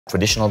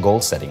traditional goal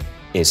setting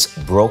is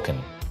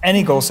broken.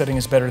 Any goal setting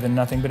is better than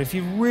nothing, but if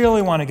you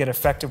really want to get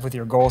effective with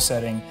your goal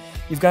setting,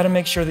 you've got to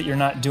make sure that you're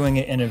not doing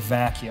it in a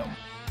vacuum.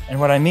 And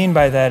what I mean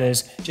by that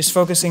is just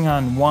focusing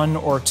on one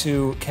or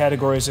two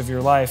categories of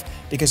your life,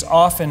 because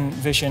often,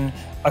 Vishen,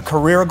 a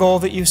career goal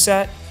that you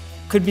set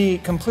could be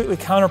completely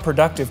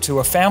counterproductive to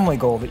a family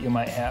goal that you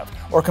might have,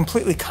 or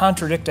completely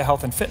contradict a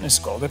health and fitness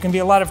goal. There can be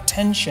a lot of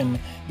tension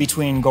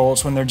between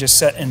goals when they're just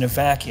set in a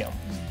vacuum.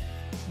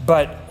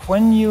 But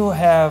when you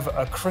have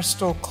a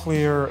crystal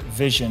clear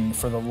vision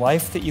for the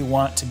life that you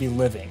want to be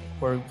living,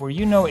 where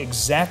you know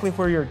exactly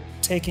where you're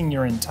taking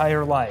your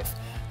entire life,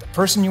 the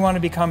person you want to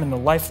become and the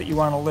life that you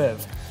want to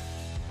live,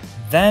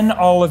 then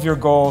all of your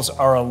goals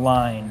are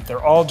aligned.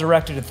 They're all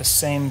directed at the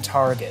same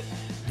target.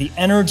 The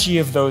energy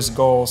of those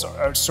goals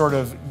are sort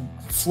of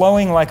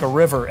flowing like a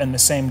river in the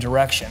same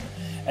direction.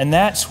 And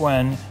that's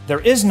when there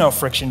is no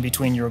friction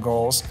between your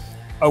goals.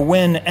 A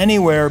win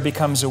anywhere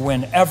becomes a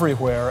win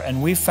everywhere,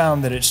 and we've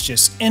found that it's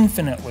just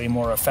infinitely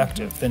more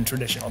effective than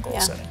traditional goal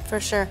setting. For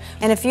sure.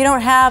 And if you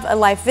don't have a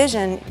life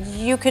vision,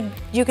 you could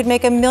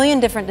make a million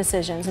different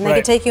decisions, and they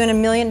could take you in a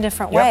million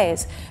different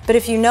ways. But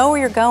if you know where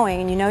you're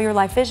going and you know your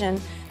life vision,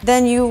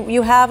 then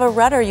you have a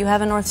rudder, you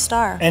have a North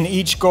Star. And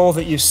each goal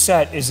that you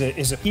set is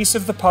a piece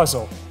of the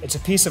puzzle. It's a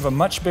piece of a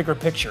much bigger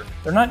picture.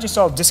 They're not just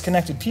all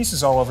disconnected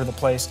pieces all over the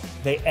place.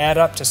 They add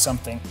up to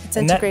something. It's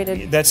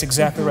integrated. That's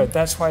exactly right.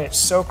 That's why it's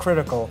so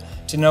critical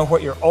to know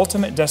what your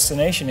ultimate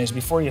destination is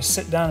before you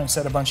sit down and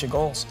set a bunch of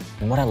goals.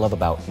 And what I love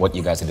about what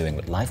you guys are doing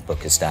with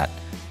Lifebook is that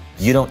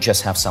you don't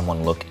just have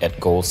someone look at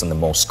goals in the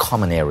most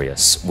common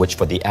areas, which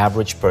for the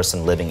average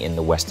person living in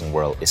the Western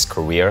world is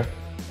career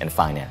and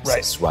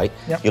finances, right?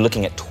 Yep. You're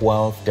looking at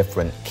 12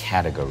 different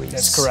categories.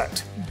 That's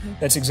correct.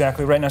 That's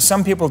exactly right. Now,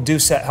 some people do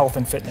set health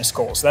and fitness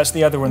goals. That's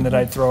the other one that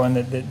I'd throw in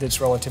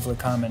that's relatively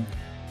common.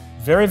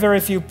 Very, very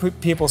few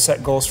people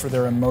set goals for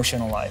their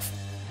emotional life.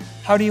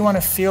 How do you want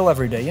to feel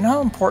every day? You know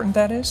how important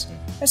that is?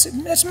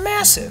 That's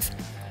massive.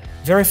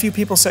 Very few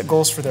people set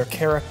goals for their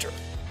character.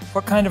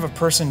 What kind of a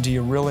person do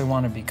you really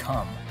want to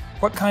become?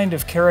 What kind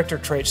of character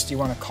traits do you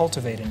want to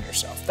cultivate in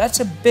yourself?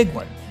 That's a big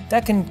one.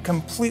 That can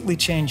completely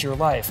change your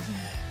life.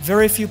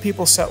 Very few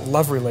people set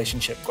love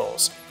relationship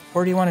goals.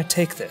 Where do you want to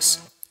take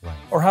this? Right.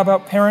 Or how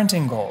about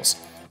parenting goals?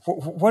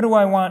 What do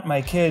I want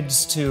my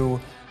kids to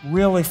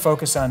really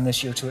focus on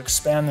this year to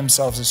expand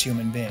themselves as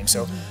human beings?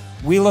 So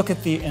we look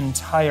at the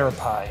entire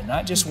pie,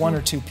 not just one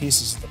or two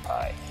pieces of the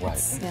pie.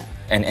 Right.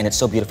 And it's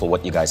so beautiful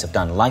what you guys have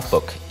done.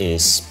 Lifebook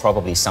is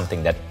probably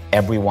something that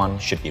everyone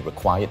should be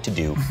required to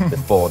do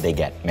before they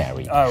get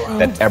married.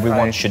 That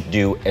everyone should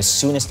do as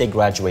soon as they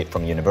graduate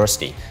from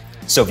university.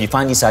 So if you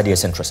find these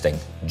ideas interesting,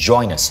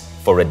 join us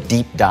for a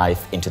deep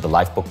dive into the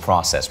Lifebook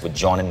process with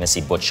Jon and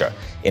Missy Butcher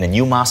in a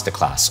new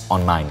masterclass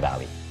on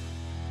Mindvalley.